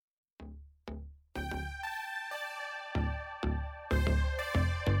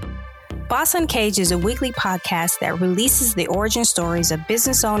Boss Uncaged is a weekly podcast that releases the origin stories of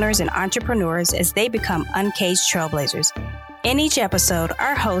business owners and entrepreneurs as they become uncaged trailblazers. In each episode,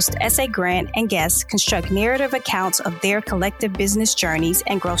 our host, S.A. Grant, and guests construct narrative accounts of their collective business journeys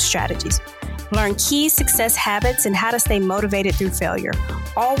and growth strategies. Learn key success habits and how to stay motivated through failure,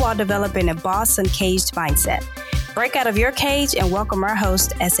 all while developing a Boss Uncaged mindset. Break out of your cage and welcome our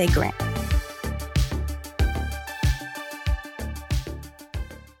host, S.A. Grant.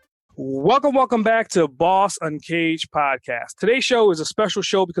 Welcome back to Boss Uncaged podcast. Today's show is a special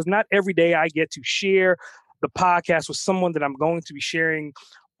show because not every day I get to share the podcast with someone that I'm going to be sharing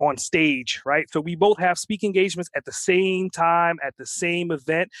on stage, right? So we both have speaking engagements at the same time, at the same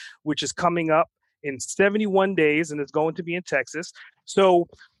event, which is coming up in 71 days, and it's going to be in Texas. So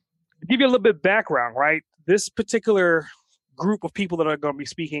to give you a little bit of background, right? This particular group of people that are going to be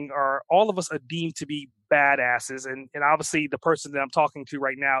speaking are all of us are deemed to be badasses. And obviously the person that I'm talking to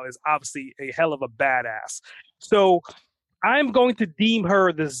right now is obviously a hell of a badass. So I'm going to deem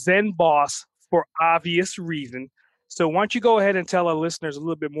her the Zen boss for obvious reason. So why don't you go ahead and tell our listeners a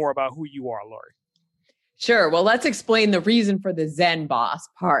little bit more about who you are, Lori? Sure. Well, let's explain the reason for the Zen boss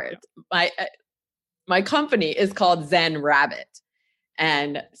part. My company is called Zen Rabbit.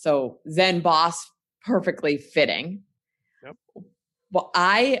 And so Zen boss, perfectly fitting. Yep. Well,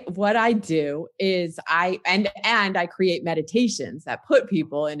 what I do is I create meditations that put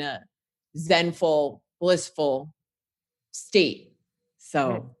people in a zenful, blissful state.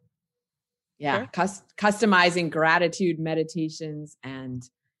 So yeah, customizing gratitude meditations and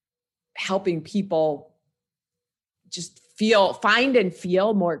helping people just find and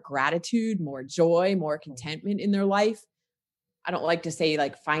feel more gratitude, more joy, more contentment in their life. I don't like to say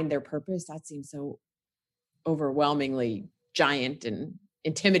like find their purpose. That seems so overwhelmingly giant and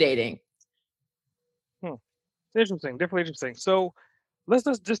intimidating. Interesting, definitely interesting. So let's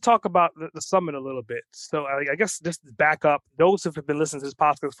just talk about the summit a little bit. So I guess just back up, those who have been listening to this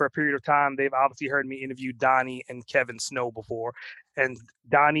podcast for a period of time, they've obviously heard me interview Donnie and Kevin Snow before. And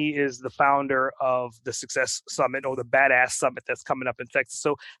Donnie is the founder of the Success Summit, or the Badass Summit that's coming up in Texas.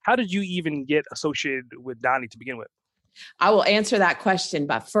 So how did you even get associated with Donnie to begin with? I will answer that question,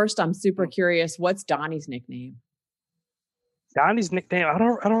 but first I'm super curious. What's Donnie's nickname? Donnie's nickname, I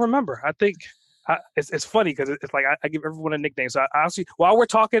don't remember. I think it's funny because it's like I give everyone a nickname. So I actually, while we're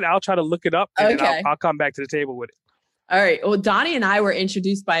talking, I'll try to look it up and then I'll come back to the table with it. All right. Well, Donnie and I were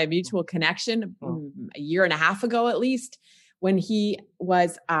introduced by a mutual connection a year and a half ago, at least, when he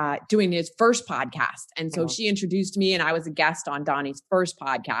was doing his first podcast. And so she introduced me and I was a guest on Donnie's first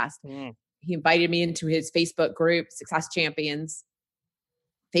podcast. He invited me into his Facebook group, Success Champions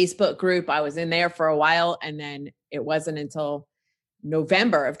Facebook group. I was in there for a while, and then it wasn't until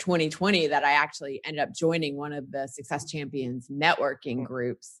November of 2020 that I actually ended up joining one of the Success Champions networking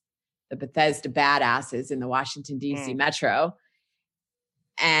groups, the Bethesda Badasses in the Washington, D.C. Metro,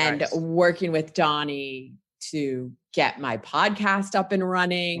 and working with Donnie to get my podcast up and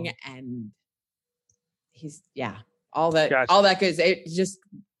running. And he's, all that good. It just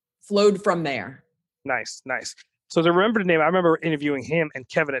flowed from there. Nice. So to remember the name, I remember interviewing him and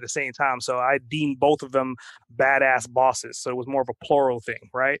Kevin at the same time. So I deemed both of them badass bosses. So it was more of a plural thing,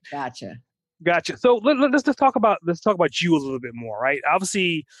 right? Gotcha. So let's talk about you a little bit more, right?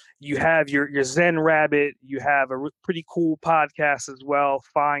 Obviously, you have your Zen Rabbit. You have a pretty cool podcast as well.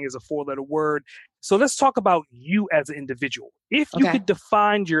 Fine is a 4-letter word. So let's talk about you as an individual. If you could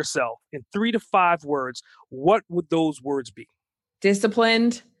define yourself in 3 to 5 words, what would those words be?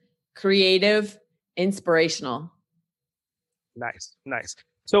 Disciplined, creative, inspirational. Nice.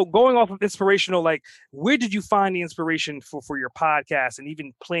 So going off of inspirational, like where did you find the inspiration for your podcast and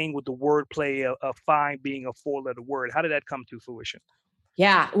even playing with the wordplay of fine being a 4-letter word? How did that come to fruition?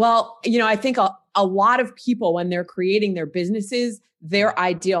 Yeah, well, I think a lot of people, when they're creating their businesses, their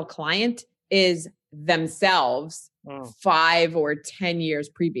ideal client is themselves 5 or 10 years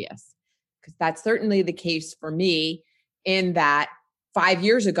previous. Because that's certainly the case for me, in that 5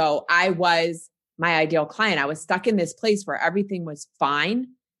 years ago, I was my ideal client. I was stuck in this place where everything was fine,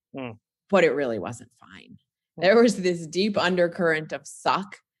 but it really wasn't fine. There was this deep undercurrent of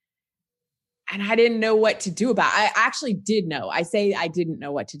suck, and I didn't know what to do about it. I actually did know. I say I didn't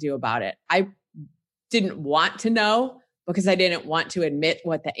know what to do about it. I didn't want to know because I didn't want to admit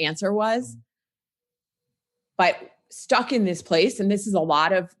what the answer was. But stuck in this place, and this is a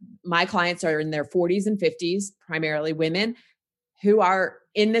lot of my clients are in their 40s and 50s, primarily women, who are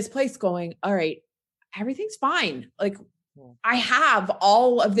in this place going, all right, everything's fine. Like I have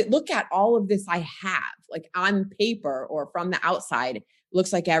all of it. Look at all of this I have, like on paper or from the outside,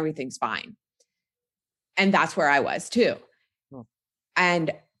 looks like everything's fine. And that's where I was too.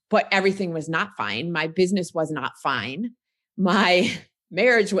 And but everything was not fine. My business was not fine. My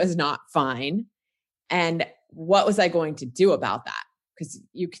marriage was not fine. And what was I going to do about that? Because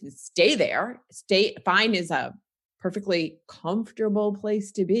you can stay there. Fine is a perfectly comfortable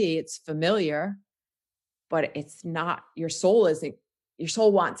place to be. It's familiar, but it's not, your soul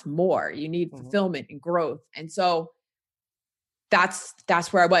wants more. You need fulfillment and growth. And so that's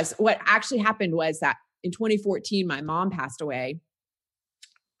where I was. What actually happened was that in 2014, my mom passed away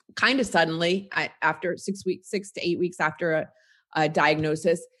kind of suddenly after 6 to 8 weeks after a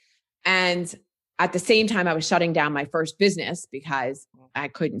diagnosis. And at the same time, I was shutting down my first business because I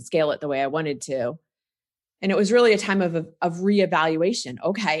couldn't scale it the way I wanted to. And it was really a time of reevaluation.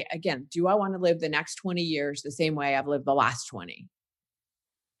 Okay, again, do I want to live the next 20 years the same way I've lived the last 20?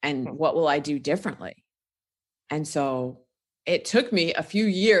 And what will I do differently? And so it took me a few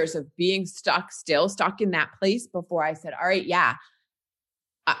years of being stuck in that place before I said, all right, yeah,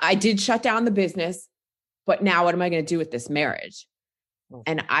 I did shut down the business, but now what am I going to do with this marriage?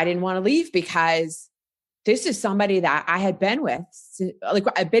 And I didn't want to leave because this is somebody that I had been with. Like,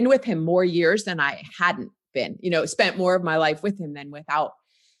 I've been with him more years than I hadn't been, spent more of my life with him than without.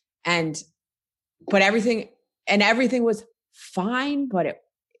 But everything was fine, but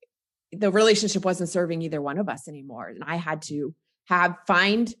the relationship wasn't serving either one of us anymore. And I had to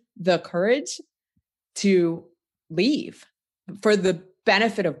find the courage to leave for the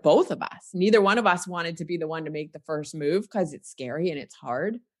benefit of both of us. Neither one of us wanted to be the one to make the first move because it's scary and it's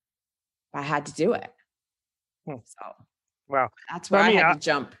hard. I had to do it. So wow, that's where I had to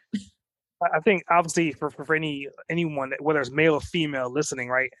jump. I think obviously for anyone, whether it's male or female listening,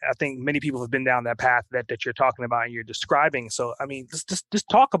 right? I think many people have been down that path that you're talking about and you're describing. So, I mean, just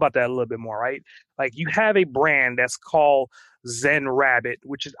talk about that a little bit more, right? Like, you have a brand that's called Zen Rabbit,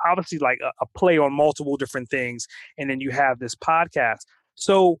 which is obviously like a play on multiple different things. And then you have this podcast.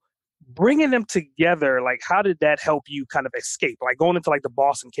 So bringing them together, like, how did that help you kind of escape? Like, going into like the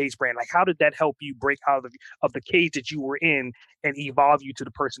Boss Uncaged brand, like, how did that help you break out of the cage that you were in and evolve you to the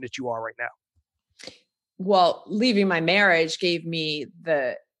person that you are right now? Well, leaving my marriage gave me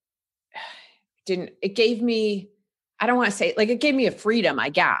it gave me a freedom, I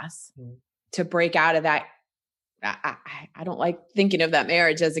guess, to break out of that. I don't like thinking of that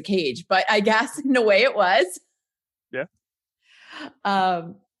marriage as a cage, but I guess in a way it was. Yeah.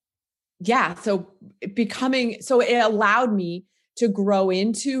 Yeah. So it allowed me to grow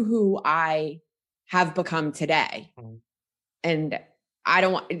into who I have become today. And I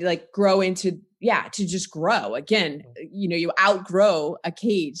don't want grow into, to just grow again. You outgrow a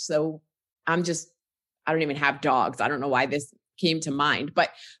cage. So I don't even have dogs. I don't know why this came to mind,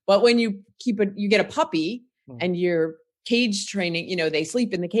 but when you get a puppy and you're cage training, they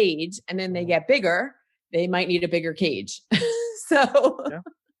sleep in the cage and then they get bigger, they might need a bigger cage. So, yeah.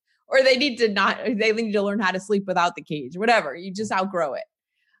 Or they need to learn how to sleep without the cage, whatever. You just outgrow it.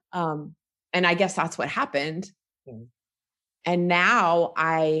 And I guess that's what happened. And now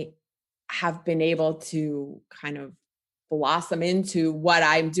I have been able to kind of blossom into what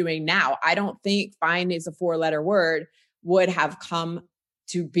I'm doing now. I don't think fine is a 4-letter word would have come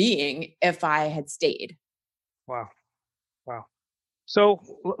to being if I had stayed. Wow. So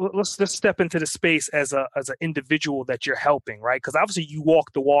let's step into the space as an individual that you're helping, right? Because obviously you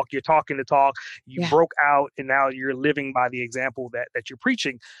walk the walk, you're talking the talk, you broke out, and now you're living by the example that you're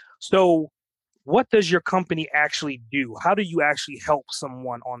preaching. So what does your company actually do? How do you actually help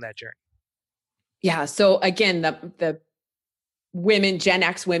someone on that journey? Yeah. So again, the women, Gen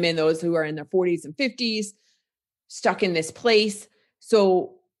X women, those who are in their 40s and 50s, stuck in this place.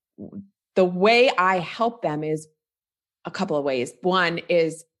 So the way I help them is a couple of ways. One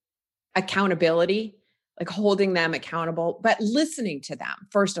is accountability, like holding them accountable, but listening to them.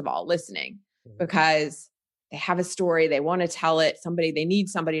 First of all, listening, because they have a story, they want to tell it, they need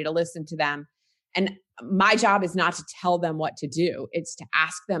somebody to listen to them. And my job is not to tell them what to do. It's to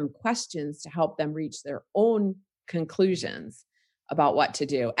ask them questions to help them reach their own conclusions about what to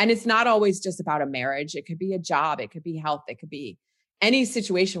do. And it's not always just about a marriage. It could be a job. It could be health. It could be any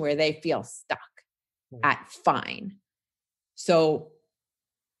situation where they feel stuck at fine. So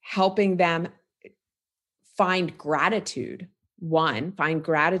helping them find gratitude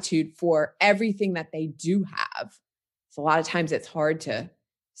for everything that they do have. So a lot of times it's hard to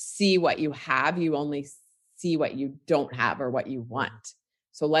see what you have. You only see what you don't have or what you want.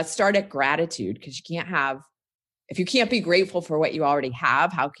 So let's start at gratitude, because if you can't be grateful for what you already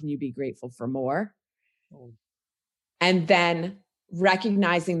have, how can you be grateful for more? And then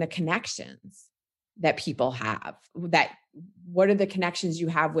recognizing the connections that people have. What are the connections you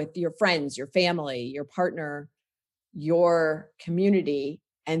have with your friends, your family, your partner, your community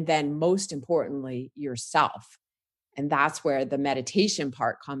And then most importantly, yourself. And that's where the meditation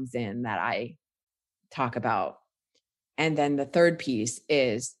part comes in that I talk about. And then the third piece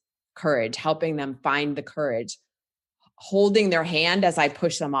is courage, helping them find the courage, holding their hand as I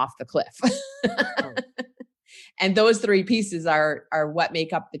push them off the cliff. And those three pieces are what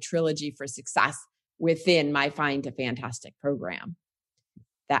make up the trilogy for success within my Find to Fantastic program.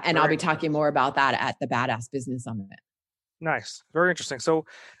 And I'll be talking more about that at the Badass Business Summit. Nice. Very interesting. So,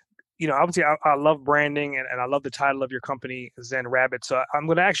 obviously I love branding and I love the title of your company, Zen Rabbit. So I'm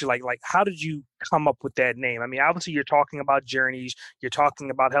going to ask you, like, how did you come up with that name? I mean, obviously you're talking about journeys. You're talking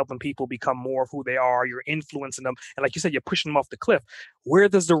about helping people become more of who they are. You're influencing them. And like you said, you're pushing them off the cliff. Where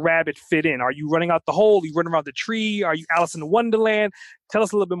does the rabbit fit in? Are you running out the hole? Are you running around the tree? Are you Alice in Wonderland? Tell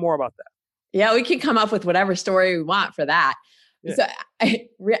us a little bit more about that. Yeah, we can come up with whatever story we want for that. Yeah. So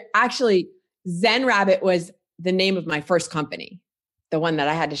actually, Zen Rabbit was the name of my first company, the one that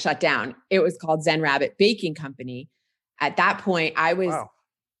I had to shut down. It was called Zen Rabbit Baking Company. At that point, I was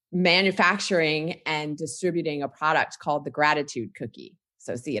manufacturing and distributing a product called the Gratitude Cookie.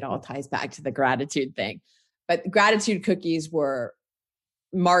 So see, it all ties back to the gratitude thing. But gratitude cookies were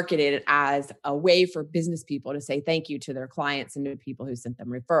marketed as a way for business people to say thank you to their clients and to people who sent them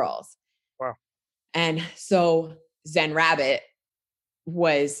referrals. Wow. And so Zen Rabbit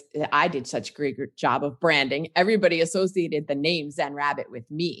I did such a great job of branding. Everybody associated the name Zen Rabbit with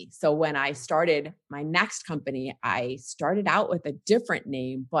me. So when I started my next company, I started out with a different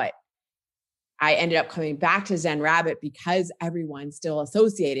name, but I ended up coming back to Zen Rabbit because everyone still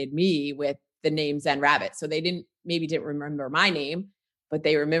associated me with the name Zen Rabbit. So they didn't remember my name, but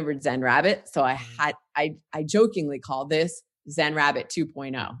they remembered Zen Rabbit. So I jokingly call this Zen Rabbit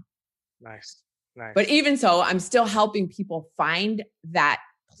 2.0. Nice. Nice. But even so, I'm still helping people find that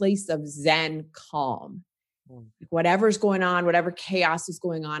place of Zen calm. Whatever's going on, whatever chaos is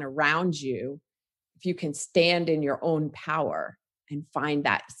going on around you, if you can stand in your own power and find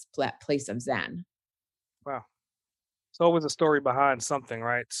that place of Zen. Wow. It's always a story behind something,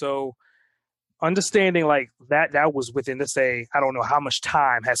 right? So understanding like that was within, let's say, I don't know how much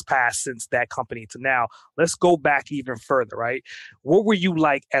time has passed since that company to now. Let's go back even further, right? What were you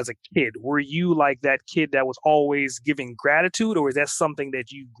like as a kid? Were you like that kid that was always giving gratitude, or is that something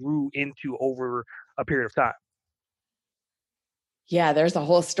that you grew into over a period of time? Yeah, there's a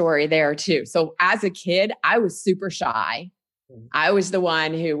whole story there too. So as a kid, I was super shy. I was the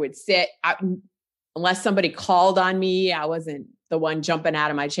one who would sit, unless somebody called on me, I wasn't the one jumping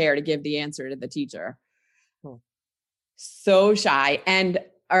out of my chair to give the answer to the teacher. So shy. And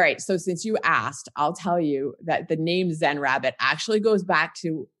all right, so since you asked, I'll tell you that the name Zen Rabbit actually goes back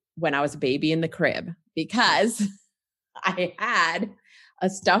to when I was a baby in the crib, because I had a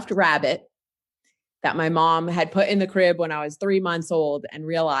stuffed rabbit that my mom had put in the crib when I was 3 months old, and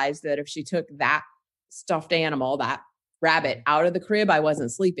realized that if she took that stuffed animal, that rabbit, out of the crib, I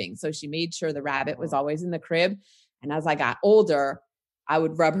wasn't sleeping. So she made sure the rabbit was always in the crib. And as I got older, I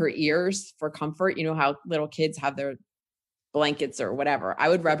would rub her ears for comfort. You know how little kids have their blankets or whatever. I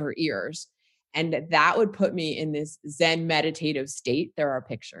would rub her ears, and that would put me in this Zen meditative state. There are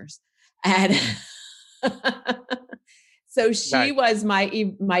pictures. And so she was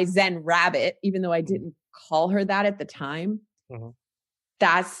my Zen Rabbit, even though I didn't call her that at the time.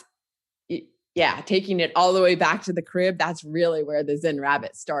 That's, taking it all the way back to the crib. That's really where the Zen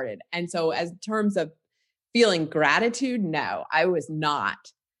Rabbit started. And so as in terms of feeling gratitude, no, I was not.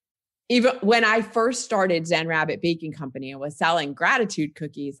 Even when I first started Zen Rabbit Baking Company and was selling gratitude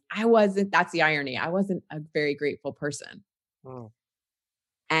cookies, that's the irony. I wasn't a very grateful person.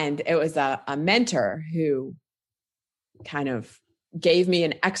 And it was a mentor who kind of gave me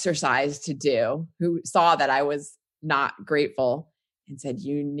an exercise to do, who saw that I was not grateful and said,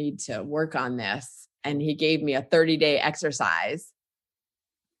 you need to work on this. And he gave me a 30-day exercise.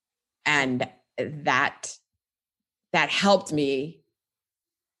 And that helped me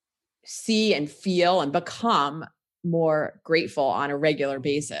see and feel and become more grateful on a regular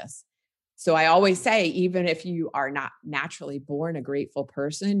basis. So I always say, even if you are not naturally born a grateful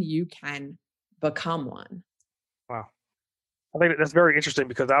person, you can become one. Wow. I think that's very interesting,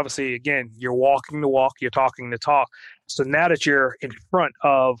 because obviously, again, you're walking the walk, you're talking the talk. So now that you're in front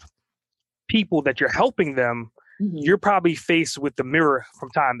of people that you're helping them, you're probably faced with the mirror from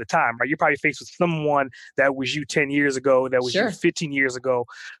time to time, right? You're probably faced with someone that was you 10 years ago, that was you 15 years ago.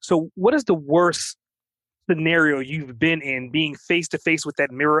 So what is the worst scenario you've been in, being face to face with that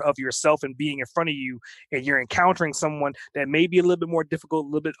mirror of yourself and being in front of you, and you're encountering someone that may be a little bit more difficult, a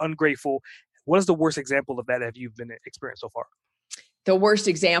little bit ungrateful? What is the worst example of that have you been experienced so far? The worst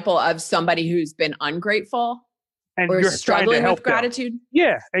example of somebody who's been ungrateful? and or you're struggling with gratitude.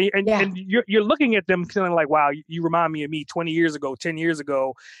 Yeah. And you're looking at them feeling like, wow, you remind me of me 20 years ago, 10 years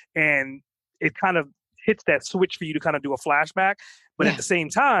ago. And it kind of hits that switch for you to kind of do a flashback. But at the same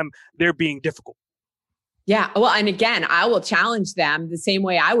time, they're being difficult. Yeah. Well, and again, I will challenge them the same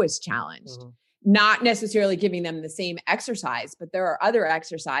way I was challenged. Not necessarily giving them the same exercise, but there are other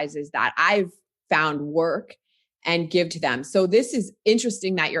exercises that I've found work and give to them. So this is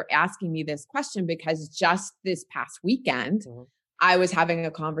interesting that you're asking me this question, because just this past weekend, I was having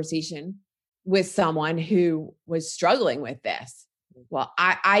a conversation with someone who was struggling with this. Well,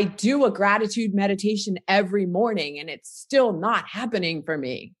 I do a gratitude meditation every morning and it's still not happening for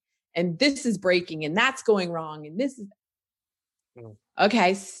me. And this is breaking and that's going wrong. And this is,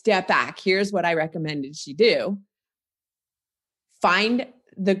 okay, step back. Here's what I recommended she do. Find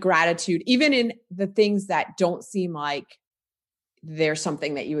the gratitude, even in the things that don't seem like there's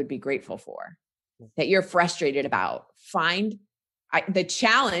something that you would be grateful for, that you're frustrated about. The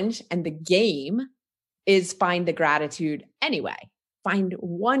challenge and the game is find the gratitude anyway. Find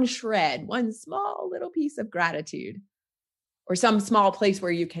one shred, one small little piece of gratitude, or some small place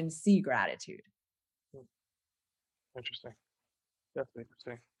where you can see gratitude. Interesting. That's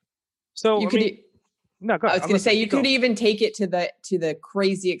interesting. So you could. No, go ahead. I was going to say you could even take it to the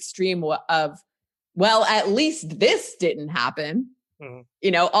crazy extreme of, well, at least this didn't happen.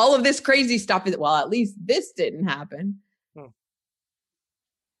 You know, all of this crazy stuff is, well, at least this didn't happen.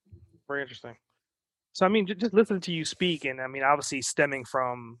 Very interesting. So, I mean, just listening to you speak, and I mean, obviously stemming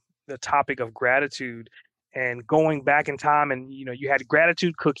from the topic of gratitude and going back in time, and, you know, you had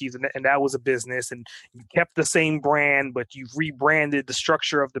gratitude cookies and that was a business, and you kept the same brand, but you've rebranded the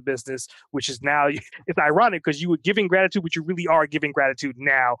structure of the business, which is now, it's ironic because you were giving gratitude, but you really are giving gratitude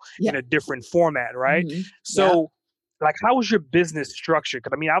now in a different format, right? So like, how was your business structured?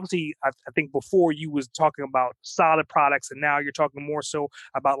 Because I mean, obviously, I think before you was talking about solid products, and now you're talking more so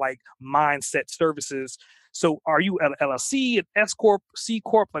about like mindset services. So are you an LLC, an S Corp, C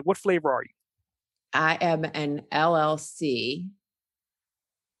Corp? Like, what flavor are you? I am an LLC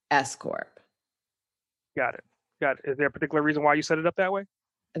S Corp. Got it. Is there a particular reason why you set it up that way?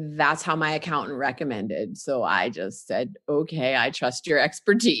 That's how my accountant recommended. So I just said, okay, I trust your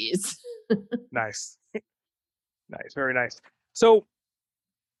expertise. Nice. Nice. Very nice. So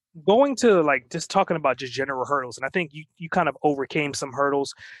going to like just talking about just general hurdles, and I think you kind of overcame some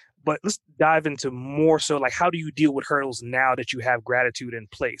hurdles, but let's dive into more so like, how do you deal with hurdles now that you have gratitude in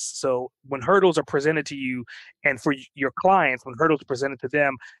place? So when hurdles are presented to you, and for your clients, when hurdles are presented to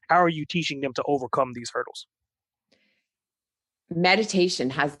them, how are you teaching them to overcome these hurdles? Meditation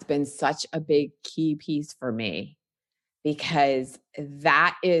has been such a big key piece for me, because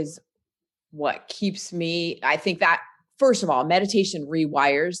that is what keeps me. I think that, first of all, meditation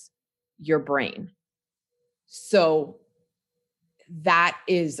rewires your brain. So that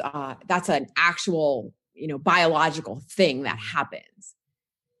is, that's an actual, biological thing that happens.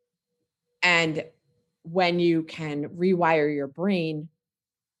 And when you can rewire your brain,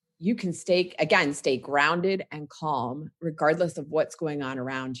 you can stay grounded and calm, regardless of what's going on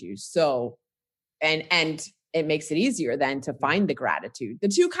around you. So, and it makes it easier then to find the gratitude. The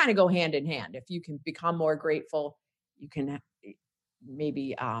two kind of go hand in hand. If you can become more grateful, you can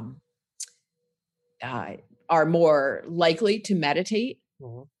maybe are more likely to meditate.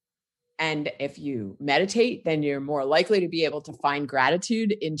 Mm-hmm. And if you meditate, then you're more likely to be able to find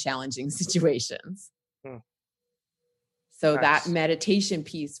gratitude in challenging situations. Mm. So nice. That meditation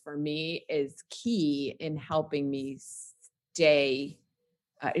piece for me is key in helping me stay,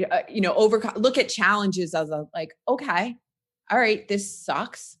 look at challenges as okay, all right, this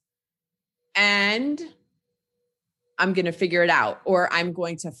sucks. And I'm going to figure it out, or I'm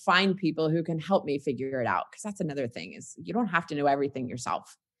going to find people who can help me figure it out. Because that's another thing, is you don't have to know everything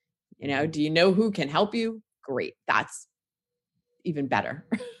yourself. Do you know who can help you? Great. That's even better.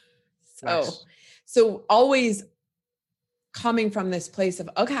 So always coming from this place of,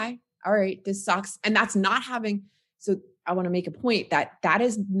 okay, all right, this sucks. And that's not having, so I want to make a point that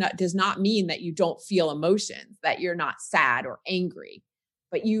does not mean that you don't feel emotions, that you're not sad or angry,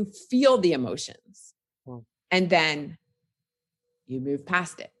 but you feel the emotions. And then you move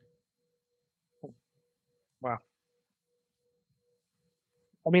past it. Wow.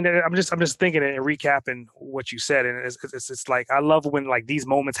 I mean, I'm just thinking and recapping what you said, and it's like, I love when like these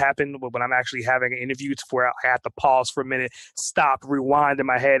moments happen when I'm actually having an interview where I have to pause for a minute, stop, rewind in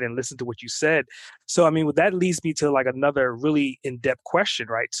my head, and listen to what you said. So, I mean, that leads me to like another really in-depth question,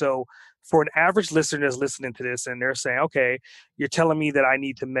 right? So, for an average listener that's listening to this and they're saying, okay, you're telling me that I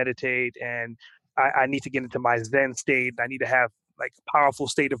need to meditate and I need to get into my Zen state. I need to have like powerful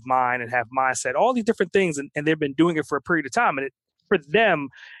state of mind and have mindset, all these different things. And they've been doing it for a period of time. And for them,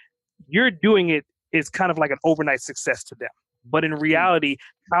 you're doing it is kind of like an overnight success to them. But in reality,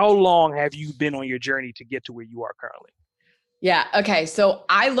 how long have you been on your journey to get to where you are currently? Yeah. Okay. So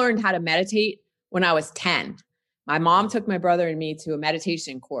I learned how to meditate when I was 10. My mom took my brother and me to a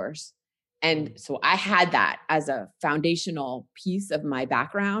meditation course. And so I had that as a foundational piece of my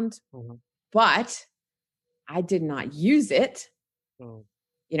background, but I did not use it.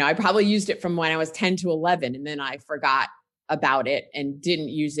 I probably used it from when I was 10 to 11, and then I forgot about it and didn't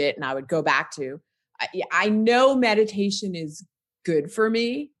use it. And I would go back to, I know meditation is good for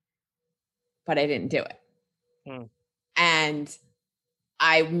me, but I didn't do it. And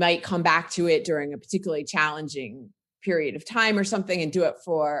I might come back to it during a particularly challenging period of time or something and do it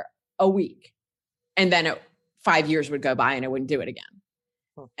for a week. And then 5 years would go by and I wouldn't do it again.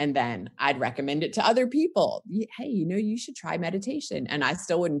 And then I'd recommend it to other people. Hey, you should try meditation. And I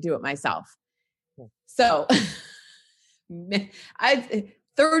still wouldn't do it myself. So I've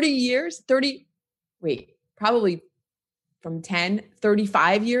 30 years, probably from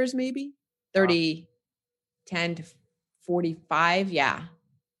 35 years, maybe 10 to 45. Yeah.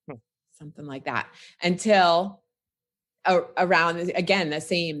 Something like that, until around, again,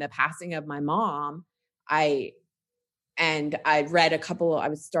 the passing of my mom. I read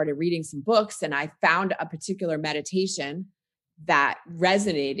I started reading some books, and I found a particular meditation that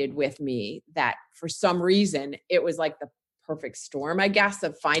resonated with me, that for some reason, it was like the perfect storm, I guess,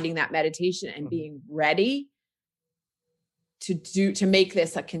 of finding that meditation and being ready to make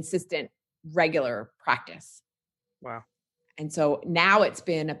this a consistent, regular practice. Wow. And so now it's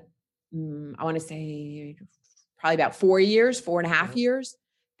been, I want to say probably about 4.5 years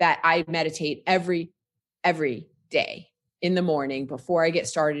that I meditate every day in the morning before I get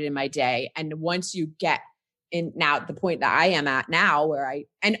started in my day. And once you get in now at the point that I am at now,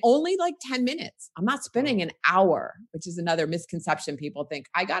 and only like 10 minutes, I'm not spending an hour, which is another misconception. People think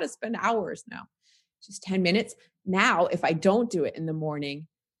I got to spend hours. No, just 10 minutes. Now, if I don't do it in the morning,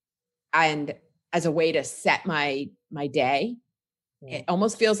 and as a way to set my day, it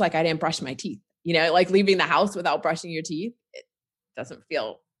almost feels like I didn't brush my teeth, like leaving the house without brushing your teeth. It doesn't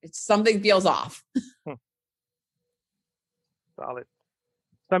feel, something feels off. Solid.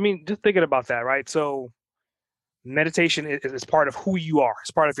 I mean, just thinking about that, right? So meditation is part of who you are.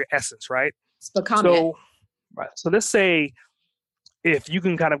 It's part of your essence, right? It's become it. Right. So let's say if you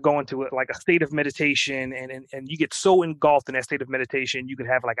can kind of go into like a state of meditation and you get so engulfed in that state of meditation, you can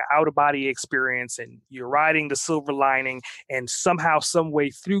have like an out of body experience and you're riding the silver lining, and somehow, some way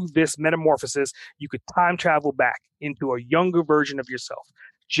through this metamorphosis, you could time travel back into a younger version of yourself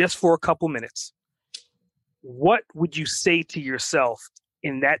just for a couple minutes. What would you say to yourself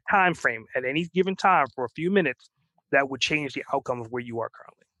in that time frame at any given time for a few minutes that would change the outcome of where you are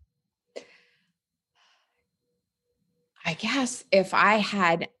currently? I guess if I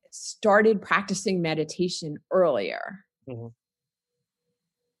had started practicing meditation earlier,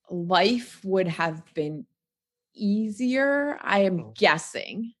 life would have been easier. I am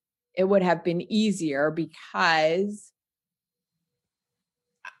guessing it would have been easier because,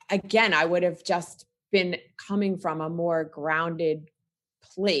 again, I would have just been coming from a more grounded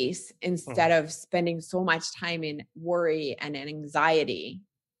place instead of spending so much time in worry and anxiety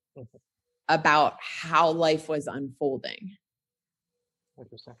about how life was unfolding.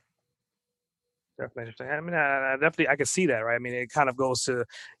 Interesting. Definitely interesting. I mean, I can see that, right? I mean, it kind of goes to,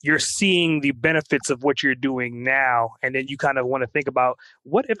 you're seeing the benefits of what you're doing now, and then you kind of want to think about,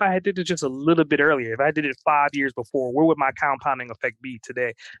 what if I had did it just a little bit earlier? If I did it 5 years before, where would my compounding effect be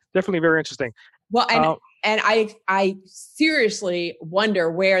today? Definitely very interesting. Well, and I seriously wonder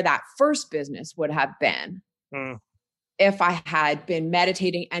where that first business would have been if I had been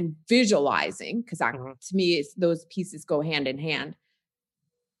meditating and visualizing, because to me, those pieces go hand in hand.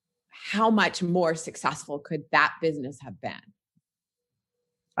 How much more successful could that business have been?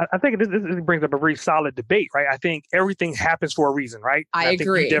 I think this brings up a very solid debate, right? I think everything happens for a reason, right? I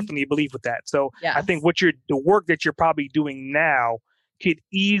agree. Think you definitely believe with that. So yes. I think the work that you're probably doing now could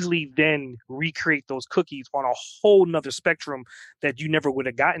easily then recreate those cookies on a whole nother spectrum that you never would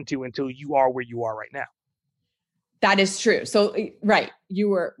have gotten to until you are where you are right now. That is true. So, right.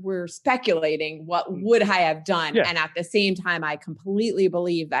 We're speculating what would I have done. Yeah. And at the same time, I completely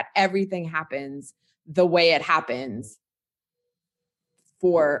believe that everything happens the way it happens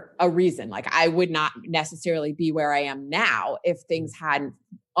for a reason. Like, I would not necessarily be where I am now if things hadn't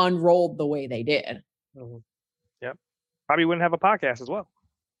unrolled the way they did. Yep. Probably wouldn't have a podcast as well.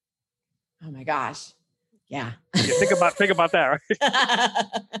 Oh my gosh. Yeah. Think about that,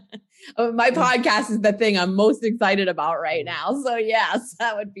 right? My podcast is the thing I'm most excited about right now. So yes,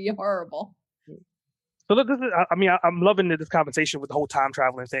 that would be horrible. So look, I'm loving this conversation with the whole time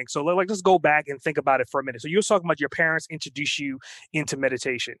traveling thing. So let's go back and think about it for a minute. So you were talking about your parents introduced you into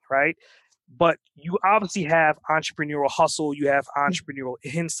meditation, right? But you obviously have entrepreneurial hustle. You have entrepreneurial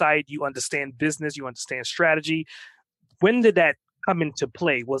insight. You understand business. You understand strategy. When did that come into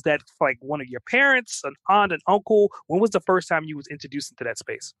play? Was that like one of your parents, an aunt, an uncle? When was the first time you was introduced into that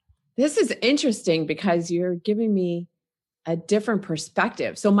space? This is interesting because you're giving me a different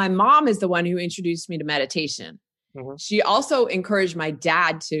perspective. So my mom is the one who introduced me to meditation. Mm-hmm. She also encouraged my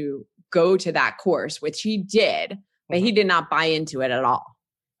dad to go to that course, which he did, but he did not buy into it at all.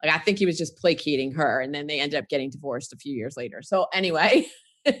 Like, I think he was just placating her, and then they ended up getting divorced a few years later. So anyway,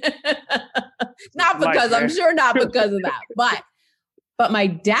 not because I'm sure not because of that, but my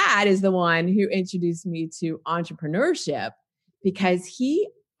dad is the one who introduced me to entrepreneurship because he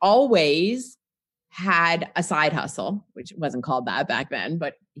always had a side hustle, which wasn't called that back then,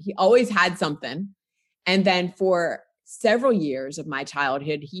 but he always had something. And then for several years of my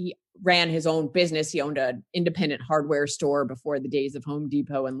childhood, he ran his own business. He owned an independent hardware store before the days of Home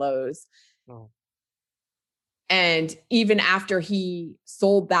Depot and Lowe's. Oh. And even after he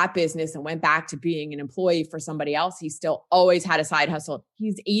sold that business and went back to being an employee for somebody else, he still always had a side hustle.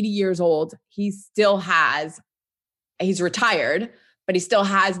 He's 80 years old. He's retired, but he still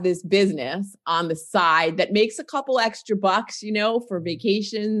has this business on the side that makes a couple extra bucks, for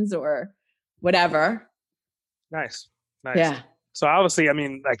vacations or whatever. Nice. Yeah. So obviously,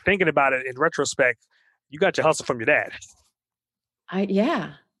 thinking about it in retrospect, you got your hustle from your dad.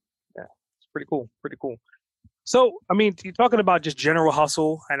 Yeah. It's pretty cool. So, you're talking about just general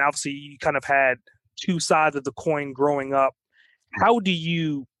hustle, and obviously you kind of had two sides of the coin growing up. How do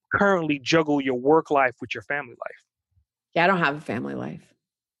you currently juggle your work life with your family life? Yeah, I don't have a family life.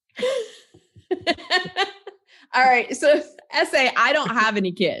 All right. So I don't have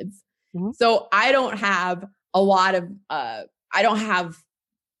any kids. Mm-hmm. So I don't have a lot of, I don't have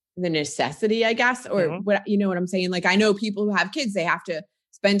the necessity, I guess, or what, you know what I'm saying? Like, I know people who have kids, they have to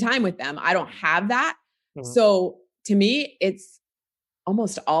spend time with them. I don't have that. Mm-hmm. So to me, it's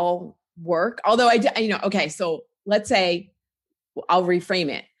almost all work. Although okay. So let's say I'll reframe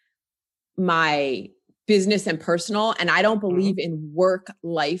it. My business and personal. And I don't believe in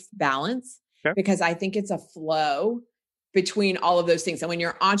work-life balance because I think it's a flow between all of those things. And when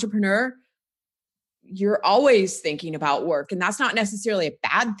you're an entrepreneur, you're always thinking about work. And that's not necessarily a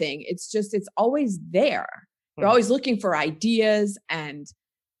bad thing. It's always there. You're always looking for ideas and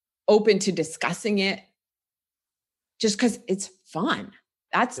open to discussing it just because it's fun.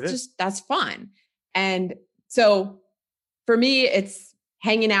 That's fun. And so for me, it's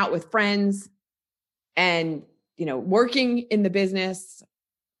hanging out with friends, and, working in the business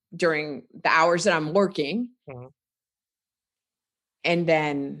during the hours that I'm working, and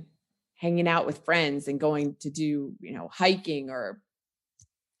then hanging out with friends and going to do, hiking or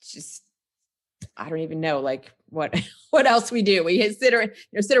just, I don't even know, like what else we do. We sit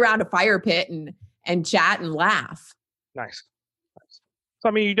around a fire pit and chat and laugh. Nice.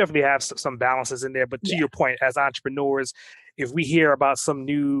 So, you definitely have some balances in there, but to your point, as entrepreneurs, if we hear about some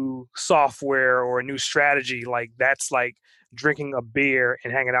new software or a new strategy, like that's like drinking a beer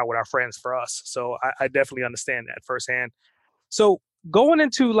and hanging out with our friends for us. So I definitely understand that firsthand. So going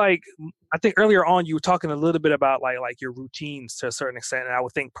into I think earlier on, you were talking a little bit about like your routines to a certain extent. And I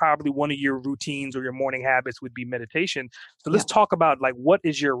would think probably one of your routines or your morning habits would be meditation. So let's talk about what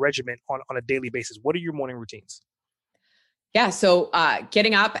is your regimen on a daily basis? What are your morning routines? Yeah. So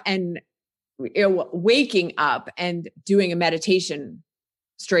getting up and waking up and doing a meditation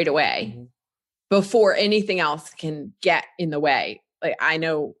straight away before anything else can get in the way. Like, I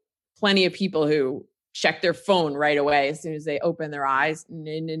know plenty of people who check their phone right away as soon as they open their eyes.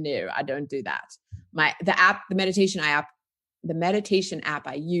 No, I don't do that. The meditation app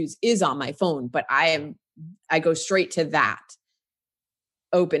I use is on my phone, but I go straight to that,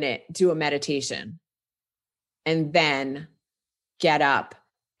 open it, do a meditation, and then get up.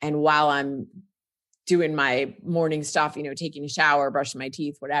 And while I'm doing my morning stuff, taking a shower, brushing my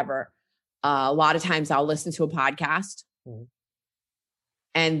teeth, whatever, a lot of times I'll listen to a podcast.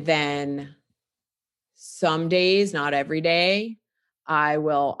 And then some days, not every day, I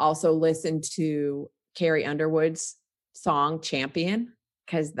will also listen to Carrie Underwood's song Champion,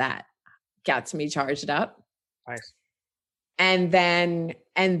 because that gets me charged up. Nice. And then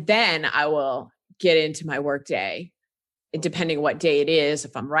I will get into my work day. Depending what day it is,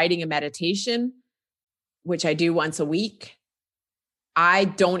 if I'm writing a meditation, which I do once a week, I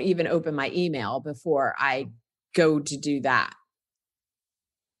don't even open my email before I go to do that.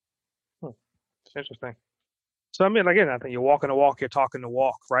 It's interesting. So, I mean, again, I think you're walking the walk, you're talking the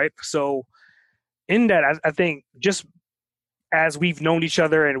walk, right? So in that, I think just as we've known each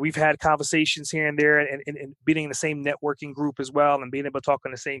other and we've had conversations here and there and being in the same networking group as well and being able to talk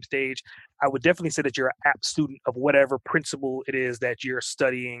on the same stage, I would definitely say that you're an apt student of whatever principle it is that you're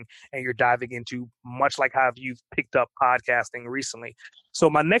studying and you're diving into, much like how you've picked up podcasting recently. So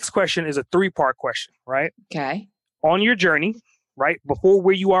my next question is a 3-part question, right? Okay. On your journey, right, before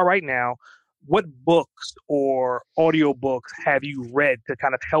where you are right now, what books or audiobooks have you read to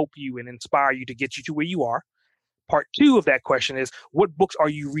kind of help you and inspire you to get you to where you are? Part 2 of that question is, what books are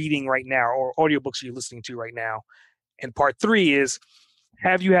you reading right now or audiobooks are you listening to right now? And part 3 is,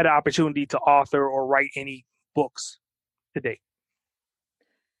 have you had an opportunity to author or write any books to date?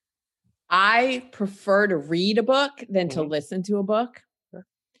 I prefer to read a book than to listen to a book. Sure.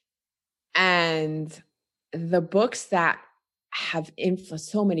 And the books that have influenced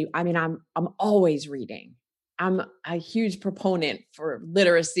so many, I mean, I'm always reading. I'm a huge proponent for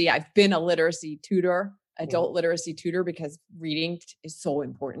literacy. I've been a literacy tutor, adult literacy tutor, because reading is so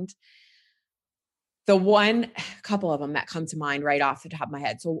important. A couple of them that come to mind right off the top of my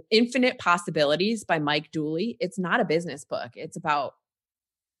head. So Infinite Possibilities by Mike Dooley. It's not a business book. It's about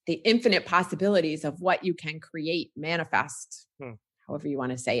the infinite possibilities of what you can create, manifest, however you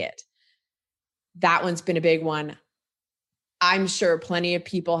want to say it. That one's been a big one. I'm sure plenty of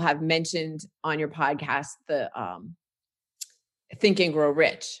people have mentioned on your podcast the Think and Grow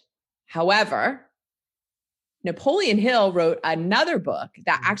Rich. However, Napoleon Hill wrote another book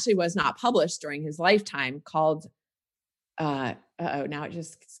that actually was not published during his lifetime called, now it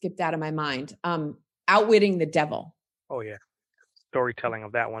just skipped out of my mind, Outwitting the Devil. Oh, yeah. Storytelling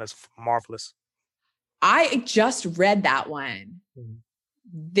of that one is marvelous. I just read that one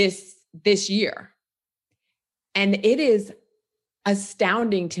this year. And it is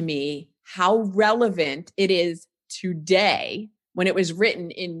astounding to me how relevant it is today when it was written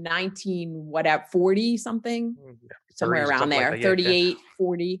in 40 something, somewhere around there, like 38,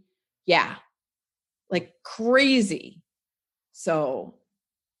 40. Yeah. Like crazy. So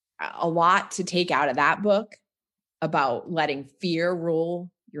a lot to take out of that book about letting fear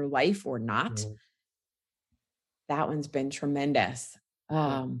rule your life or not. That one's been tremendous.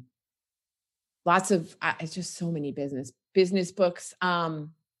 Lots of, it's just so many business books.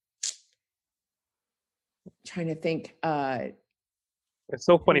 Trying to think. It's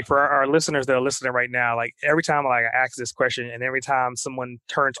so funny for our listeners that are listening right now. Like every time I ask this question and every time someone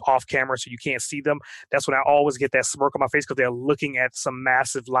turns off camera so you can't see them, that's when I always get that smirk on my face because they're looking at some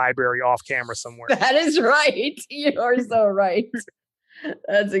massive library off camera somewhere. That is right. You are so right.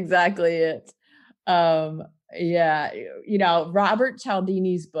 That's exactly it. Yeah. You know, Robert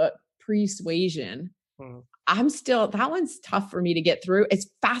Cialdini's book, Persuasion. That one's tough for me to get through. It's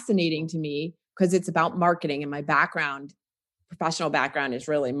fascinating to me because it's about marketing, and my professional background is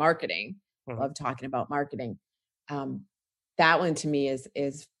really marketing. I love talking about marketing. That one to me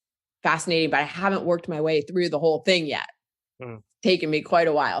is fascinating, but I haven't worked my way through the whole thing yet. It's taken me quite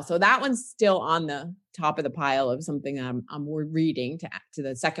a while. So that one's still on the top of the pile of something I'm reading to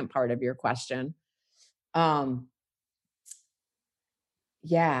the second part of your question.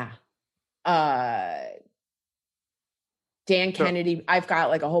 Yeah. Dan Kennedy. I've got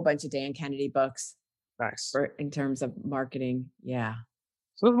like a whole bunch of Dan Kennedy books. Nice. In terms of marketing. Yeah.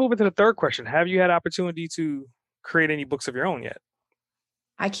 So let's move into the third question. Have you had opportunity to create any books of your own yet?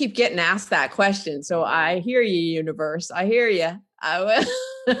 I keep getting asked that question. So I hear you, universe. I hear you. I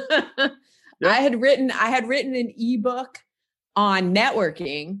had written an ebook on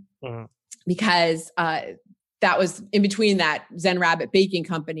networking because that was in between that Zen Rabbit baking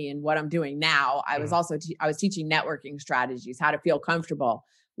company and what I'm doing now. I was also I was teaching networking strategies, how to feel comfortable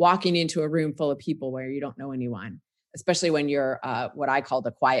walking into a room full of people where you don't know anyone, especially when you're what I call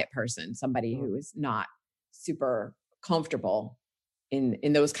the quiet person, somebody who is not super comfortable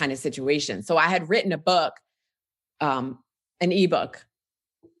in those kind of situations. So I had written a book, an ebook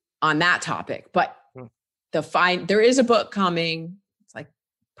on that topic, but there is a book coming. It's like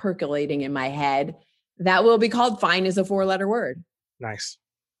percolating in my head that will be called Fine is a 4-letter word. Nice.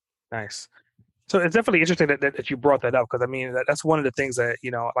 So it's definitely interesting that you brought that up, because I mean, that's one of the things that,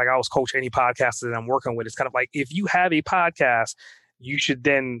 you know, like I always coach any podcaster that I'm working with. It's kind of like, if you have a podcast, you should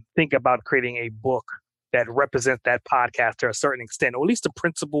then think about creating a book that represents that podcast to a certain extent, or at least the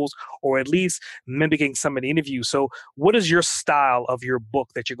principles, or at least mimicking some of the interviews. So what is your style of your book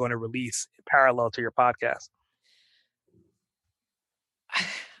that you're going to release parallel to your podcast?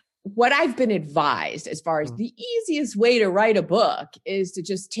 what I've been advised as far as the easiest way to write a book is to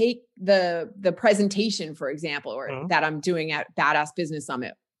just take the presentation, for example, or that I'm doing at Badass Business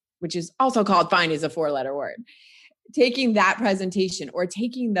Summit, which is also called Fine is a 4-letter word. Taking that presentation or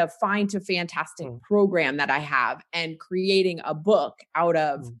taking the Fine to Fantastic program that I have and creating a book out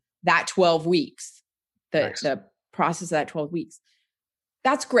of that 12 weeks, the process of that 12 weeks.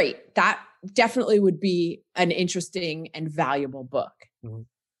 That's great. That definitely would be an interesting and valuable book.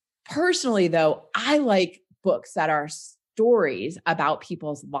 Personally, though, I like books that are stories about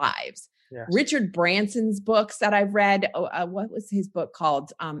people's lives. Yes. Richard Branson's books that I've read, what was his book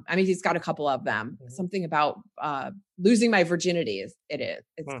called? He's got a couple of them. Something about losing my virginity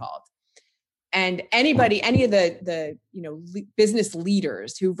it's called. And any of the business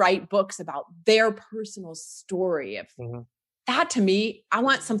leaders who write books about their personal story of that, to me, I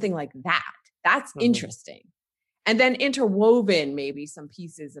want something like that. That's interesting. And then interwoven maybe some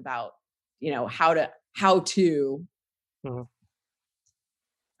pieces about, how to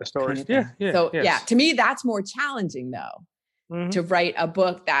the stories. Kind of So to me, that's more challenging though, to write a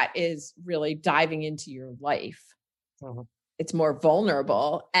book that is really diving into your life. It's more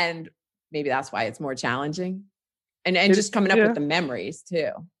vulnerable, and maybe that's why it's more challenging. And just coming up with the memories too.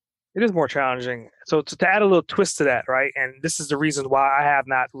 It is more challenging. So to add a little twist to that, right? And this is the reason why I have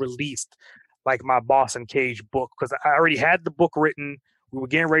not released like my Boss Uncaged book, because I already had the book written. We were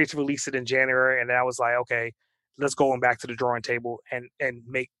getting ready to release it in January, and then I was like, okay, let's go back to the drawing table and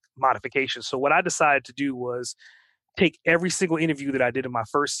make modifications. So what I decided to do was take every single interview that I did in my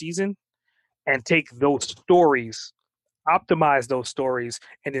first season and take those stories, optimize those stories,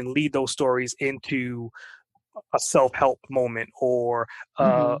 and then lead those stories into a self-help moment or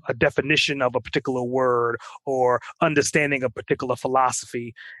a definition of a particular word or understanding a particular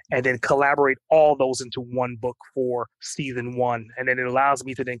philosophy, and then collaborate all those into one book for season 1. And then it allows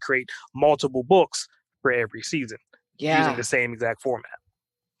me to then create multiple books for every season using the same exact format.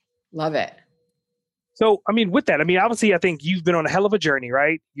 Love it. So, with that, obviously I think you've been on a hell of a journey,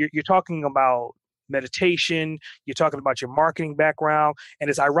 right? You're talking about meditation, you're talking about your marketing background, and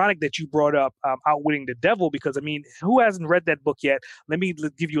it's ironic that you brought up Outwitting the Devil, because who hasn't read that book yet? Let me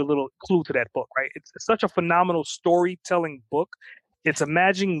give you a little clue to that book, right? It's such a phenomenal storytelling book. It's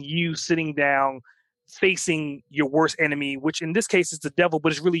imagining you sitting down facing your worst enemy, which in this case is the devil,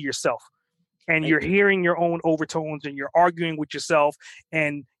 but it's really yourself. And you're hearing your own overtones and you're arguing with yourself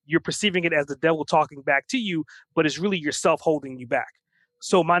and you're perceiving it as the devil talking back to you, but it's really yourself holding you back.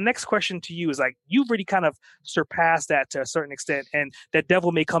 So my next question to you is, like, you've already kind of surpassed that to a certain extent, and that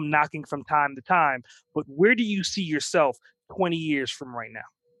devil may come knocking from time to time, but where do you see yourself 20 years from right now?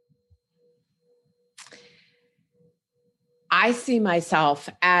 I see myself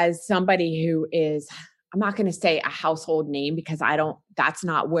as somebody who is, I'm not going to say a household name because that's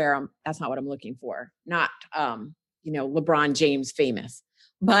not what I'm looking for. Not, LeBron James famous,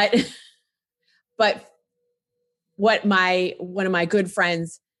 but what one of my good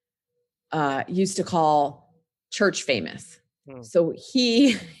friends used to call church famous. So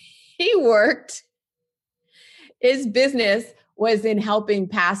he worked, his business was in helping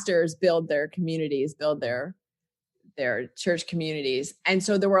pastors build their communities, build their church communities. And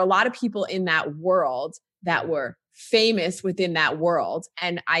so there were a lot of people in that world that were famous within that world.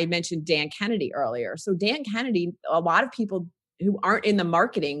 And I mentioned Dan Kennedy earlier. So Dan Kennedy, a lot of people who aren't in the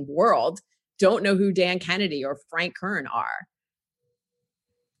marketing world don't know who Dan Kennedy or Frank Kern are.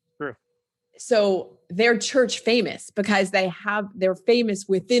 True. So they're church famous because they're famous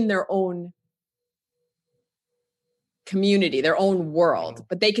within their own community, their own world,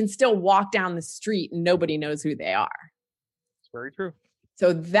 but they can still walk down the street and nobody knows who they are. It's very true.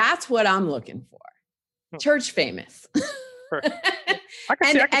 So that's what I'm looking for. Church famous. I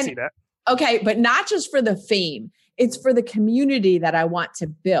can see that. Okay, but not just for the fame. It's for the community that I want to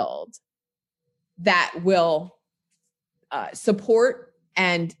build that will support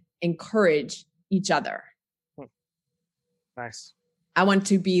and encourage each other. Nice. I want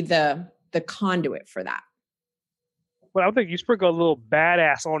to be the conduit for that. Well, I think you sprinkle a little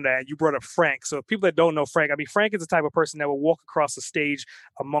badass on that. You brought up Frank. So people that don't know Frank, Frank is the type of person that will walk across the stage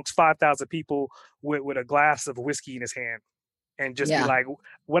amongst 5,000 people with a glass of whiskey in his hand and just be like,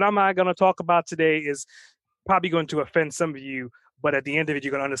 what am I going to talk about today is probably going to offend some of you, but at the end of it,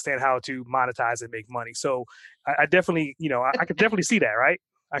 you're going to understand how to monetize and make money. So I definitely, I could definitely see that, right?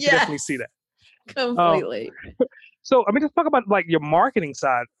 I can definitely see that. Completely. So, let's talk about like your marketing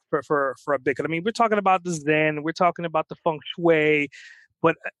side for a bit. We're talking about the Zen, we're talking about the Feng Shui,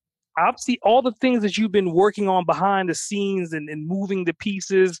 but obviously all the things that you've been working on behind the scenes and moving the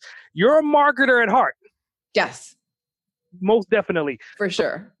pieces, you're a marketer at heart. Yes. Most definitely. For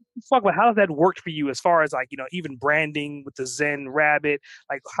sure. talk about how does that work for you as far as like, even branding with the Zen Rabbit?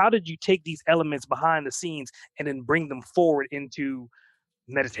 Like, how did you take these elements behind the scenes and then bring them forward into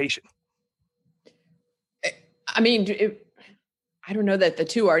meditation? I mean, I don't know that the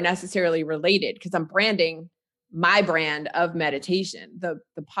two are necessarily related because I'm branding my brand of meditation. The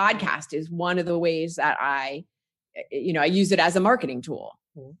podcast is one of the ways that I use it as a marketing tool.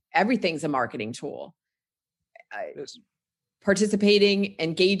 Mm-hmm. Everything's a marketing tool. Yes. Participating,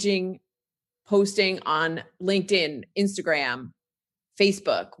 engaging, posting on LinkedIn, Instagram,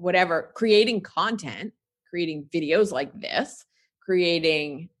 Facebook, whatever, creating content, creating videos like this,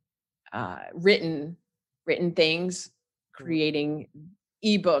 creating written things, creating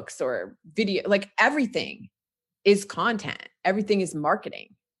ebooks or video, like everything is content. Everything is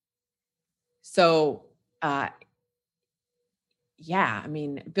marketing. So,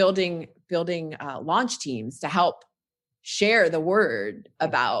 building launch teams to help share the word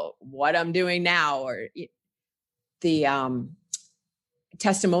about what I'm doing now, or the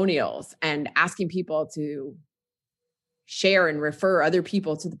testimonials, and asking people to share and refer other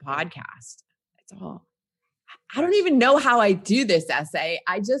people to the podcast. It's all, I don't even know how I do this essay.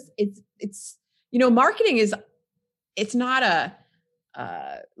 It's marketing is, it's not a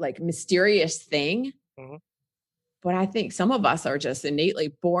like mysterious thing. Mm-hmm. But I think some of us are just innately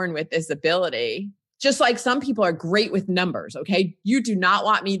born with this ability. Just like some people are great with numbers. Okay. You do not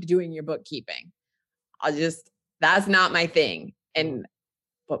want me doing your bookkeeping. That's not my thing.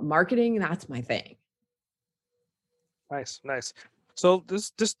 But marketing, that's my thing. Nice. So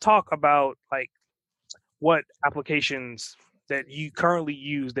just talk about like what applications that you currently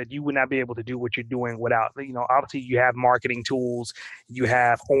use that you would not be able to do what you're doing without. Obviously you have marketing tools, you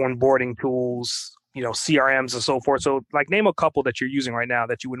have onboarding tools, CRMs and so forth. So like name a couple that you're using right now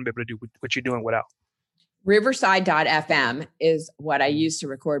that you wouldn't be able to do what you're doing without. Riverside.fm is what I use to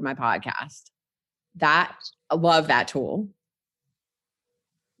record my podcast. I love that tool.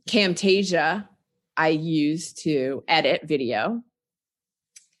 Camtasia, I use to edit video.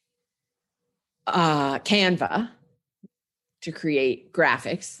 Canva to create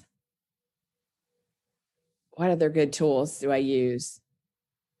graphics. What other good tools do I use?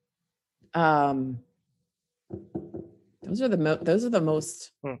 Those are the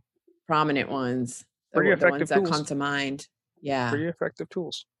most prominent ones. Pretty the ones that tools. Come to mind. Yeah. Pretty effective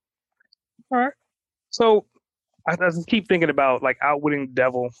tools. All right. So I just keep thinking about like Outwitting the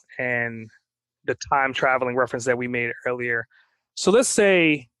Devil and the time traveling reference that we made earlier. So let's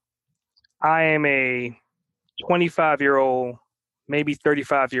say I am a 25-year-old, maybe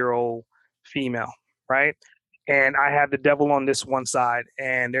 35-year-old female, right? And I have the devil on this one side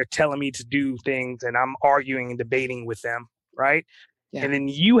and they're telling me to do things and I'm arguing and debating with them, right? Yeah. And then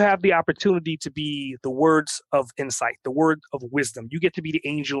you have the opportunity to be the words of insight, the word of wisdom. You get to be the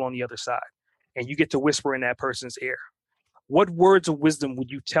angel on the other side and you get to whisper in that person's ear. What words of wisdom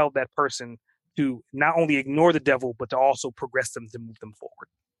would you tell that person to not only ignore the devil, but to also progress them, to move them forward?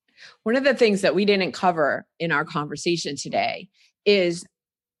 One of the things that we didn't cover in our conversation today is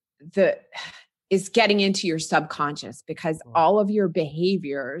getting into your subconscious, because all of your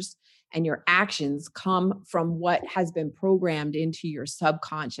behaviors and your actions come from what has been programmed into your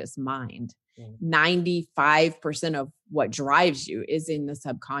subconscious mind. 95% of what drives you is in the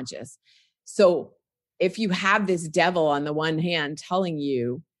subconscious. So if you have this devil on the one hand telling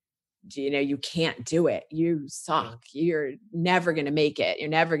you, you can't do it, you suck, you're never going to make it, you're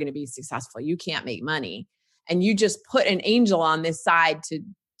never going to be successful, you can't make money, and you just put an angel on this side to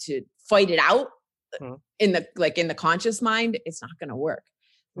fight it out in the conscious mind, it's not going to work.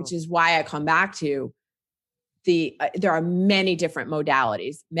 Which is why I come back to there are many different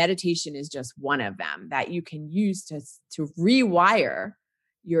modalities. Meditation is just one of them that you can use to rewire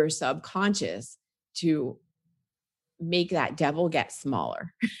your subconscious to make that devil get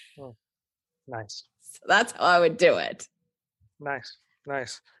smaller. Nice. So that's how I would do it. Nice.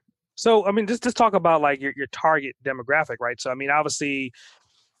 So, I mean, just talk about like your target demographic, right? So, I mean, obviously,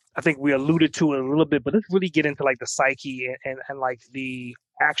 I think we alluded to it a little bit, but let's really get into like the psyche and like the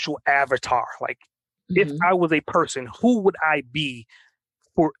actual avatar. Like, if I was a person, who would I be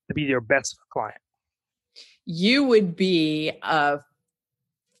to be your best client? You would be a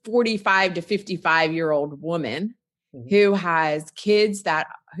 45 to 55-year-old woman who has kids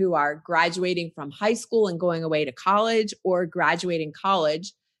who are graduating from high school and going away to college, or graduating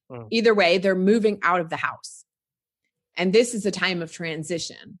college. Either way, they're moving out of the house. And this is a time of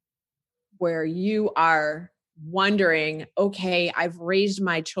transition where you are wondering, okay, I've raised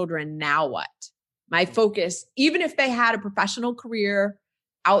my children, now what? My focus, even if they had a professional career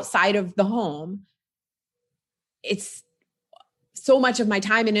outside of the home, it's so much of my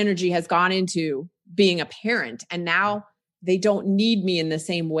time and energy has gone into being a parent, and now they don't need me in the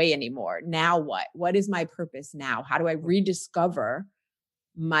same way anymore. Now what? What is my purpose now? How do I rediscover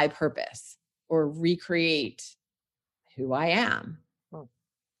my purpose or recreate who I am?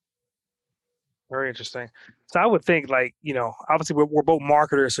 Very interesting. So I would think, like, obviously we're both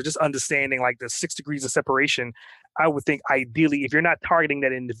marketers, so just understanding like the 6 degrees of separation, I would think ideally, if you're not targeting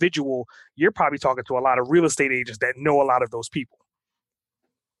that individual, you're probably talking to a lot of real estate agents that know a lot of those people.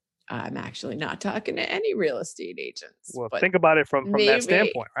 I'm actually not talking to any real estate agents. Well, think about it from that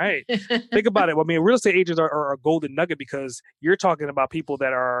standpoint, right? Think about it. I mean, real estate agents are a golden nugget because you're talking about people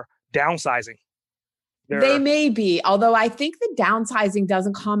that are downsizing. They may be, although I think the downsizing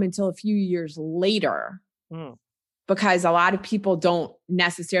doesn't come until a few years later because a lot of people don't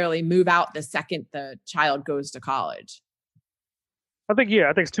necessarily move out the second the child goes to college. I think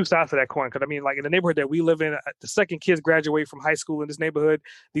it's two sides to that coin. Because I mean, like in the neighborhood that we live in, the second kids graduate from high school in this neighborhood,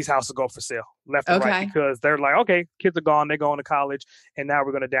 these houses go for sale left and right because they're like, okay, kids are gone, they're going to college, and now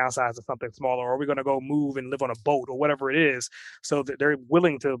we're going to downsize to something smaller, or we're going to go move and live on a boat or whatever it is. So that they're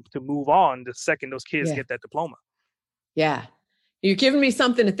willing to move on the second those kids get that diploma. Yeah, you're giving me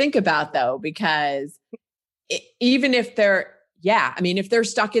something to think about though, because even if they're if they're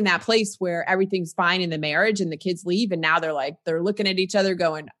stuck in that place where everything's fine in the marriage and the kids leave and now they're looking at each other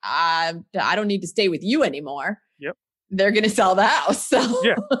going, I don't need to stay with you anymore. Yep. They're going to sell the house. So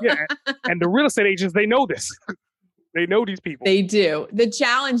yeah. And the real estate agents, they know this. They know these people. They do. The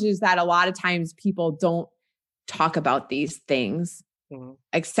challenge is that a lot of times people don't talk about these things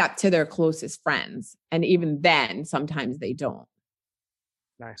except to their closest friends. And even then, sometimes they don't.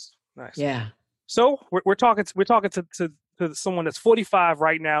 Nice. Yeah. So we're talking to someone that's 45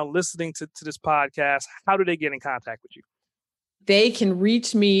 right now listening to this podcast. How do they get in contact with you? They can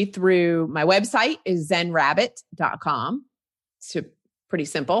reach me through my website is zenrabbit.com. It's pretty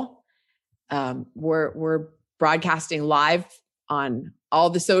simple. We're broadcasting live on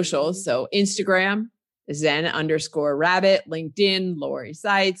all the socials. So Instagram, Zen_Rabbit, LinkedIn, Lori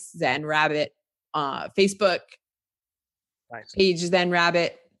Seitz, Zen Rabbit, Facebook, page Zen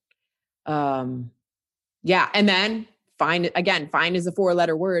Rabbit. And then Find is a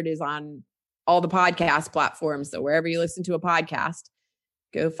 4-letter word, is on all the podcast platforms. So wherever you listen to a podcast,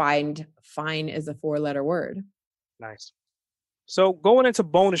 go find is a 4-letter word. Nice. So going into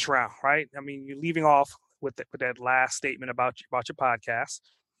bonus round, right? I mean, you're leaving off with that last statement about your podcast.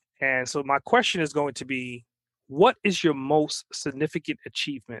 And so my question is going to be, what is your most significant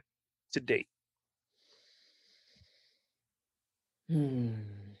achievement to date?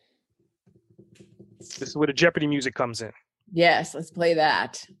 This is where the Jeopardy music comes in. Yes, let's play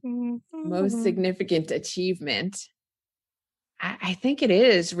that. Most significant achievement. I think it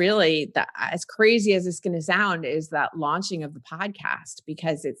is really, as crazy as it's going to sound, is that launching of the podcast,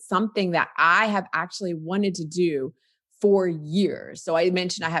 because it's something that I have actually wanted to do for years. So I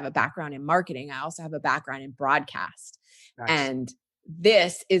mentioned I have a background in marketing. I also have a background in broadcast. Nice. And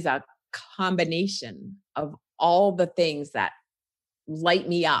this is a combination of all the things that light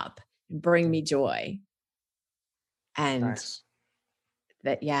me up and bring me joy. And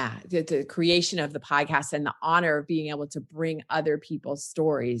the creation of the podcast and the honor of being able to bring other people's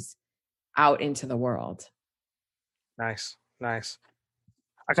stories out into the world. Nice.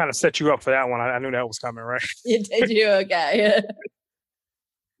 I kind of set you up for that one. I knew that was coming, right? Did you? Okay.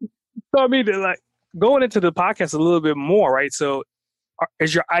 So I mean, like going into the podcast a little bit more, right? So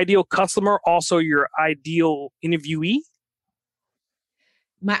is your ideal customer also your ideal interviewee?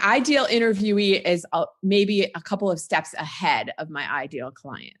 My ideal interviewee is maybe a couple of steps ahead of my ideal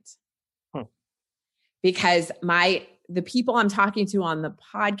client. Because the people I'm talking to on the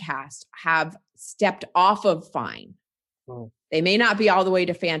podcast have stepped off of fine. They may not be all the way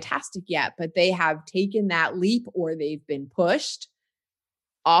to fantastic yet, but they have taken that leap, or they've been pushed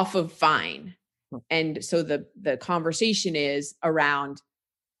off of fine. And so the conversation is around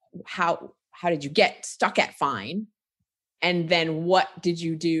how did you get stuck at fine? And then what did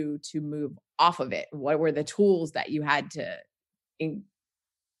you do to move off of it? What were the tools that you had to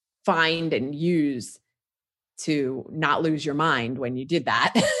find and use to not lose your mind when you did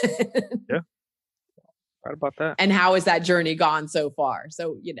that? Yeah. Right about that. And how has that journey gone so far?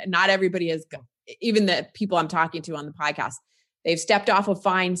 So, not everybody has, even the people I'm talking to on the podcast, they've stepped off of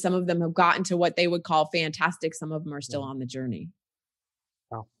fine. Some of them have gotten to what they would call fantastic. Some of them are still on the journey.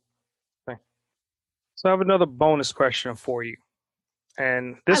 Wow. Okay. So I have another bonus question for you.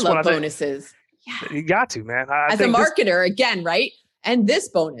 And this I love bonuses. Yeah. You got to, man. As a marketer, again, right? And this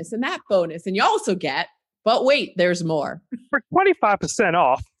bonus and that bonus. And you also get, but wait, there's more. For 25%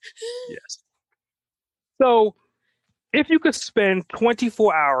 off. Yes. So If you could spend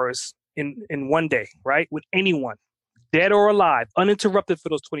 24 hours in one day, right, with anyone, dead or alive, uninterrupted for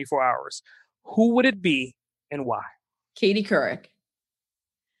those 24 hours, who would it be and why? Katie Couric.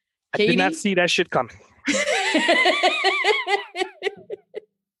 I did not see that shit coming.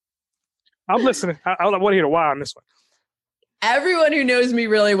 I'm listening. I want to hear the why on this one. Everyone who knows me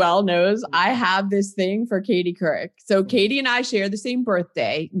really well knows I have this thing for Katie Couric. So Katie and I share the same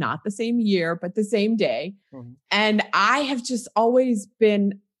birthday, not the same year, but the same day. Mm-hmm. And I have just always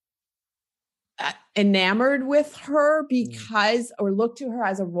been enamored with her because, or looked to her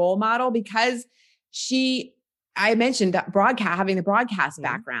as a role model because I mentioned that having the broadcast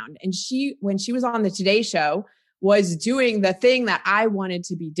background. And when she was on the Today Show, was doing the thing that I wanted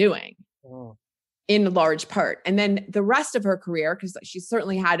to be doing. Oh. In large part. And then the rest of her career, because she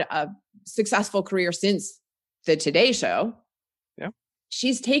certainly had a successful career since the Today Show. Yeah.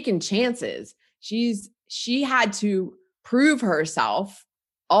 She's taken chances. She had to prove herself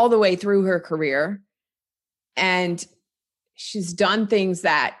all the way through her career. And she's done things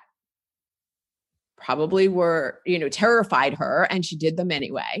that probably were, terrified her, and she did them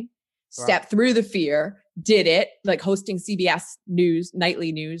anyway. Right. Stepped through the fear, did it, like hosting CBS News,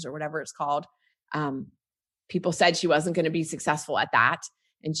 Nightly News, or whatever it's called. People said she wasn't going to be successful at that,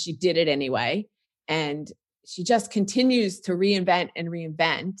 and she did it anyway. And she just continues to reinvent and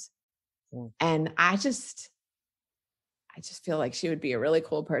reinvent. Mm. And I just feel like she would be a really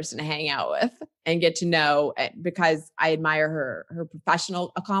cool person to hang out with and get to know, because I admire her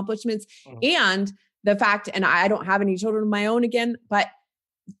professional accomplishments and the fact, and I don't have any children of my own again, but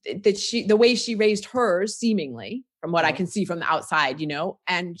that the way she raised hers, seemingly, from what I can see from the outside,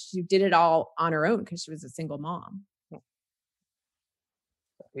 and she did it all on her own because she was a single mom.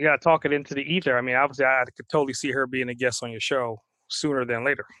 You got to talk it into the ether. I mean, obviously, I could totally see her being a guest on your show sooner than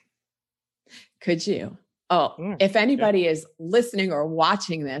later. Could you? Oh, if anybody is listening or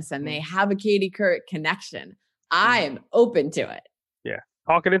watching this and they have a Katie Couric connection, I am open to it. Yeah.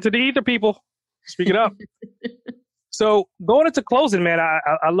 Talk it into the ether, people. Speak it up. So going into closing, man,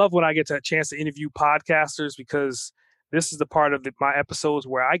 I love when I get a chance to interview podcasters, because this is the part of my episodes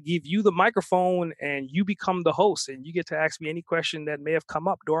where I give you the microphone and you become the host, and you get to ask me any question that may have come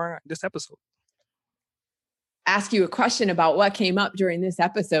up during this episode. Ask you a question about what came up during this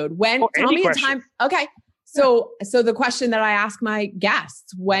episode. Tell me a time. Okay. So the question that I ask my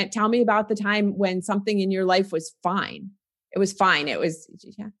guests, tell me about the time when something in your life was fine. It was fine. It was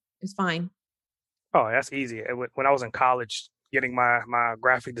fine. Oh, that's easy. When I was in college getting my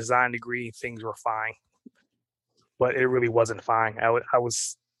graphic design degree, things were fine. But it really wasn't fine. I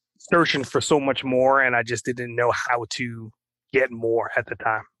was searching for so much more, and I just didn't know how to get more at the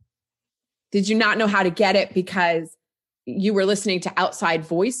time. Did you not know how to get it because you were listening to outside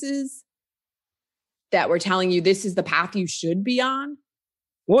voices that were telling you this is the path you should be on?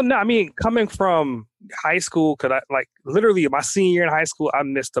 Well, no, I mean, coming from high school, because literally my senior year in high school, I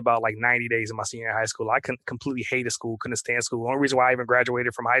missed about 90 days in my senior year in high school. I completely hated school, couldn't stand school. The only reason why I even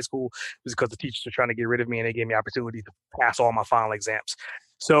graduated from high school was because the teachers were trying to get rid of me, and they gave me the opportunity to pass all my final exams.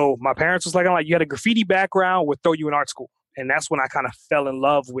 So my parents was like, you had a graffiti background, we'll throw you in art school. And that's when I kind of fell in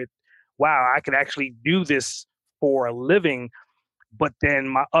love with, wow, I could actually do this for a living. But then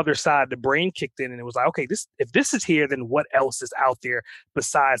my other side, the brain kicked in, and it was like, okay, if this is here, then what else is out there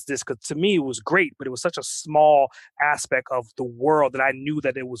besides this? Because to me, it was great, but it was such a small aspect of the world that I knew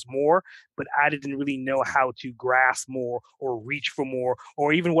that it was more, but I didn't really know how to grasp more or reach for more,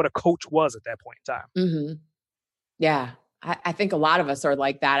 or even what a coach was at that point in time. Mm-hmm. Yeah. I think a lot of us are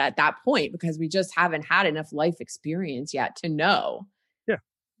like that at that point, because we just haven't had enough life experience yet to know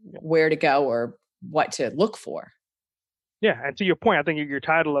where to go or what to look for. Yeah. And to your point, I think your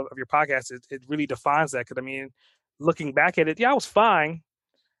title of your podcast, it really defines that. Because, I mean, looking back at it, I was fine,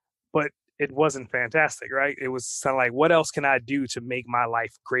 but it wasn't fantastic, right? It was kind of like, what else can I do to make my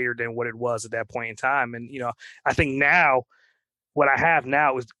life greater than what it was at that point in time? And, I think now what I have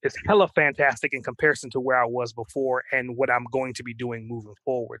now is hella fantastic in comparison to where I was before and what I'm going to be doing moving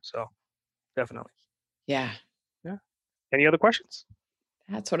forward. So definitely. Yeah. Yeah. Any other questions?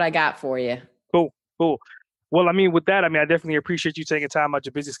 That's what I got for you. Cool. Well, I mean, with that, I definitely appreciate you taking time out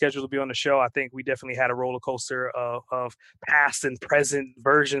your busy schedule to be on the show. I think we definitely had a roller coaster of past and present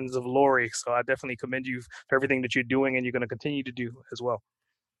versions of Lori. So I definitely commend you for everything that you're doing and you're going to continue to do as well.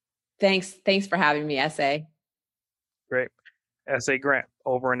 Thanks for having me, S.A. Great. S.A. Grant,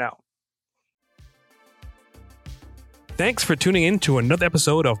 over and out. Thanks for tuning in to another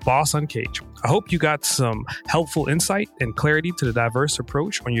episode of Boss Uncaged. I hope you got some helpful insight and clarity to the diverse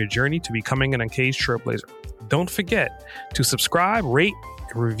approach on your journey to becoming an uncaged trailblazer. Don't forget to subscribe, rate,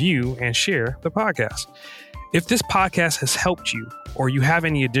 review, and share the podcast. If this podcast has helped you or you have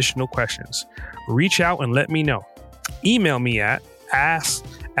any additional questions, reach out and let me know. Email me at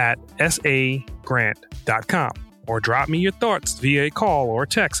ask@sagrant.com or drop me your thoughts via a call or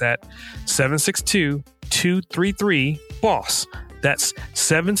text at 762-233-BOSS. That's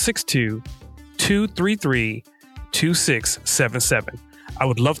 762-233-2677. I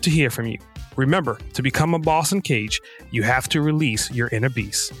would love to hear from you. Remember, to become a boss Uncaged, you have to release your inner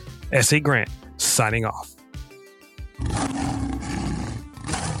beast. S.A. Grant, signing off.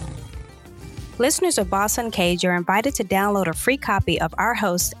 Listeners of Boss Uncaged are invited to download a free copy of our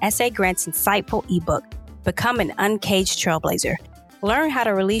host, S.A. Grant's insightful ebook, Become an Uncaged Trailblazer. Learn how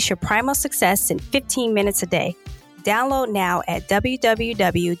to release your primal success in 15 minutes a day. Download now at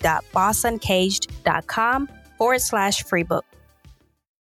www.bossuncaged.com/freebook.